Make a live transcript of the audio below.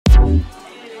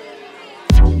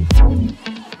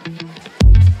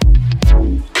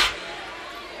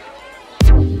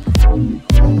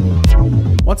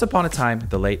Once upon a time,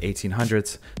 the late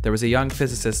 1800s, there was a young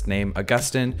physicist named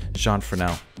Augustin Jean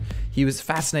Fresnel. He was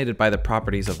fascinated by the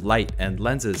properties of light and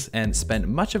lenses and spent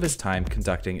much of his time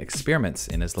conducting experiments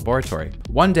in his laboratory.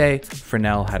 One day,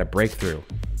 Fresnel had a breakthrough.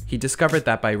 He discovered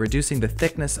that by reducing the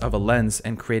thickness of a lens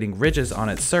and creating ridges on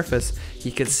its surface, he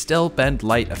could still bend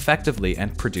light effectively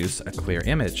and produce a clear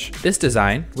image. This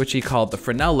design, which he called the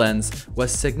Fresnel lens, was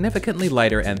significantly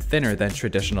lighter and thinner than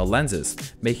traditional lenses,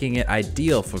 making it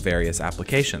ideal for various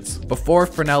applications. Before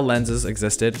Fresnel lenses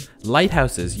existed,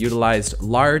 lighthouses utilized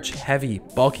large, heavy,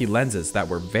 bulky lenses that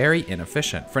were very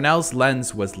inefficient. Fresnel's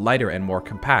lens was lighter and more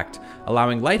compact,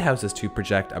 allowing lighthouses to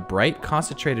project a bright,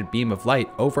 concentrated beam of light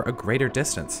over a greater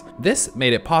distance. This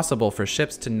made it possible for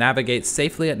ships to navigate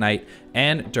safely at night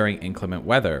and during inclement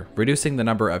weather, reducing the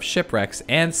number of shipwrecks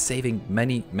and saving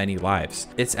many lives.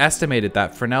 It's estimated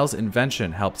that Fresnel's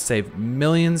invention helped save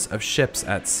millions of ships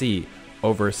at sea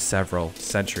over several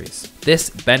centuries. This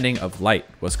bending of light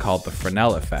was called the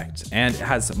Fresnel effect, and it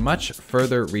has much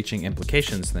further reaching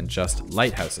implications than just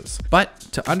lighthouses. But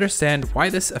to understand why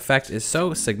this effect is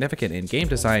so significant in game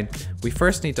design, we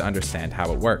first need to understand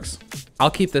how it works.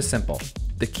 I'll keep this simple.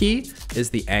 The key is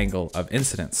the angle of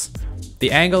incidence. The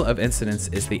angle of incidence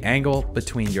is the angle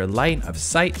between your line of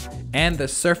sight and the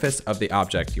surface of the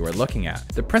object you are looking at.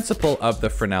 The principle of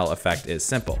the Fresnel effect is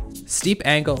simple. Steep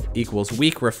angle equals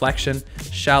weak reflection,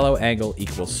 shallow angle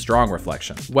equals strong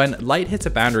reflection. When light hits a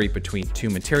boundary between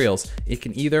two materials, it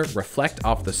can either reflect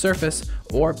off the surface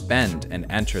or bend and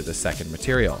enter the second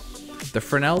material. The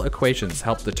Fresnel equations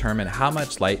help determine how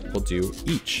much light will do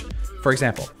each. For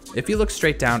example, if you look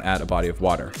straight down at a body of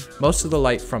water, most of the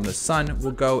light from the sun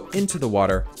will go into the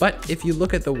water, but if you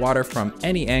look at the water from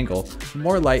any angle,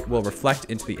 more light will reflect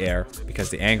into the air because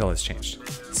the angle has changed.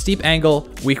 Steep angle,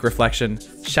 weak reflection,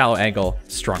 shallow angle,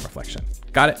 strong reflection.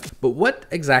 Got it? But what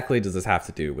exactly does this have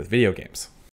to do with video games?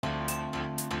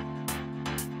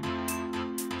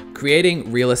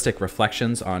 Creating realistic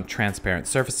reflections on transparent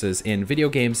surfaces in video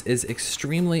games is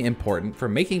extremely important for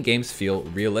making games feel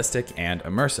realistic and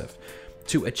immersive.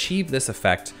 To achieve this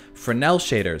effect, Fresnel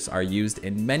shaders are used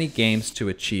in many games to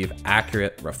achieve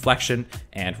accurate reflection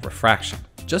and refraction.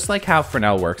 Just like how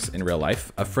Fresnel works in real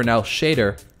life, a Fresnel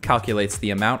shader calculates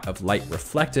the amount of light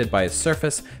reflected by a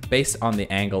surface based on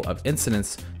the angle of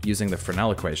incidence using the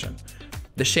Fresnel equation.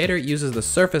 The shader uses the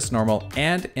surface normal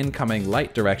and incoming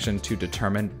light direction to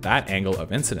determine that angle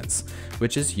of incidence,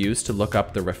 which is used to look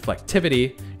up the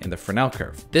reflectivity in the Fresnel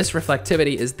curve. This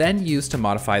reflectivity is then used to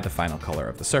modify the final color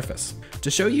of the surface. To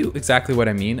show you exactly what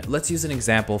I mean, let's use an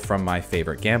example from my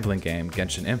favorite gambling game,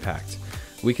 Genshin Impact.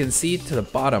 We can see to the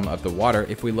bottom of the water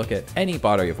if we look at any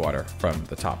body of water from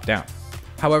the top down.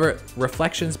 However,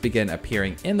 reflections begin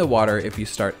appearing in the water if you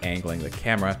start angling the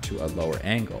camera to a lower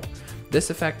angle. This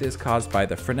effect is caused by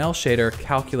the Fresnel shader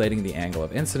calculating the angle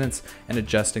of incidence and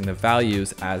adjusting the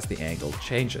values as the angle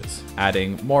changes,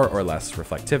 adding more or less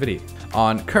reflectivity.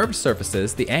 On curved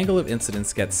surfaces, the angle of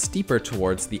incidence gets steeper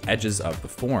towards the edges of the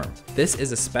form. This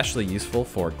is especially useful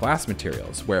for glass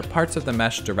materials, where parts of the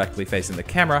mesh directly facing the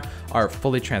camera are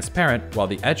fully transparent while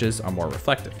the edges are more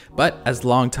reflective. But as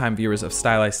longtime viewers of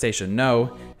Stylized Station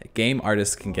know, game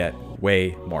artists can get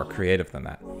way more creative than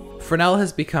that. Fresnel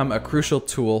has become a crucial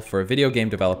tool for video game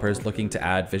developers looking to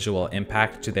add visual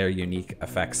impact to their unique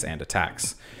effects and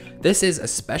attacks. This is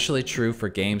especially true for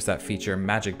games that feature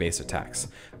magic-based attacks.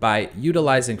 By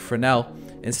utilizing Fresnel,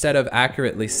 instead of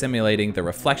accurately simulating the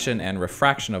reflection and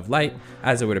refraction of light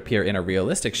as it would appear in a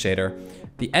realistic shader,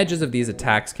 the edges of these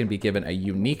attacks can be given a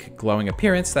unique glowing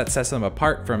appearance that sets them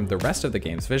apart from the rest of the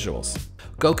game's visuals.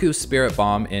 Goku's Spirit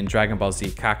Bomb in Dragon Ball Z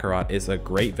Kakarot is a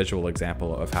great visual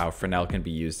example of how Fresnel can be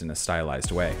used in a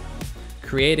stylized way.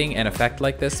 Creating an effect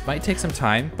like this might take some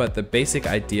time, but the basic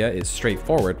idea is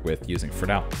straightforward with using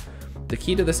Fresnel. The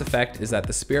key to this effect is that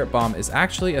the Spirit Bomb is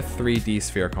actually a 3D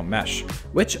spherical mesh,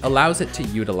 which allows it to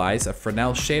utilize a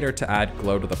Fresnel shader to add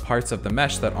glow to the parts of the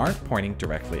mesh that aren't pointing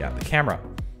directly at the camera.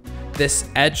 This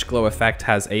edge glow effect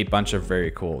has a bunch of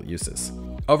very cool uses.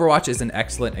 Overwatch is an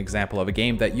excellent example of a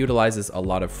game that utilizes a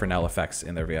lot of Fresnel effects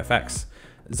in their VFX.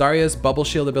 Zarya's bubble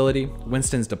shield ability,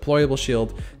 Winston's deployable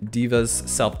shield, Diva's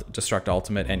self-destruct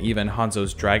ultimate, and even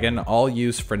Hanzo's dragon all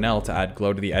use Fresnel to add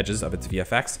glow to the edges of its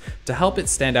VFX to help it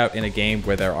stand out in a game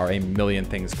where there are a million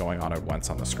things going on at once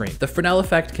on the screen. The Fresnel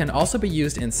effect can also be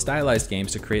used in stylized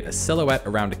games to create a silhouette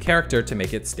around a character to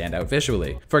make it stand out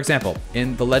visually. For example,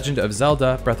 in The Legend of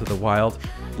Zelda: Breath of the Wild,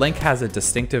 Link has a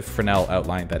distinctive Fresnel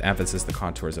outline that emphasizes the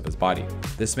contours of his body.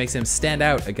 This makes him stand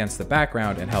out against the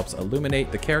background and helps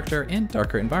illuminate the character in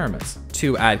darker environments.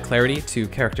 To add clarity to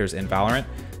characters in Valorant,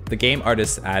 the game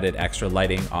artists added extra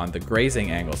lighting on the grazing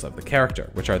angles of the character,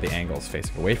 which are the angles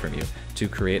facing away from you, to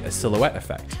create a silhouette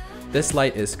effect. This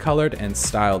light is colored and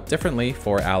styled differently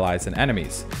for allies and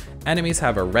enemies. Enemies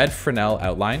have a red Fresnel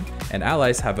outline, and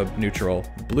allies have a neutral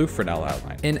blue Fresnel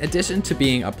outline. In addition to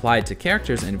being applied to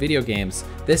characters in video games,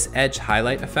 this edge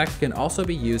highlight effect can also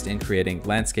be used in creating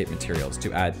landscape materials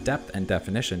to add depth and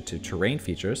definition to terrain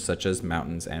features such as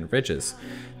mountains and ridges.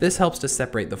 This helps to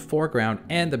separate the foreground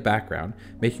and the background,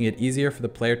 making it easier for the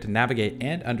player to navigate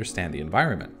and understand the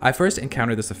environment. I first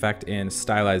encountered this effect in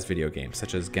stylized video games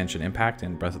such as Genshin Impact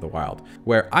and Breath of the Wild,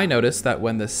 where I noticed that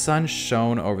when the sun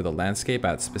shone over the landscape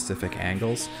at specific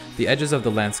angles, the edges of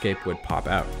the landscape would pop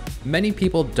out. Many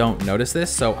people don't notice this,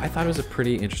 so I thought it was a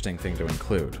pretty interesting thing to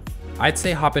include. I'd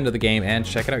say hop into the game and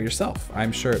check it out yourself.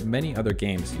 I'm sure many other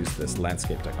games use this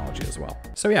landscape technology as well.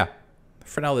 So yeah,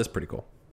 Fresnel is pretty cool.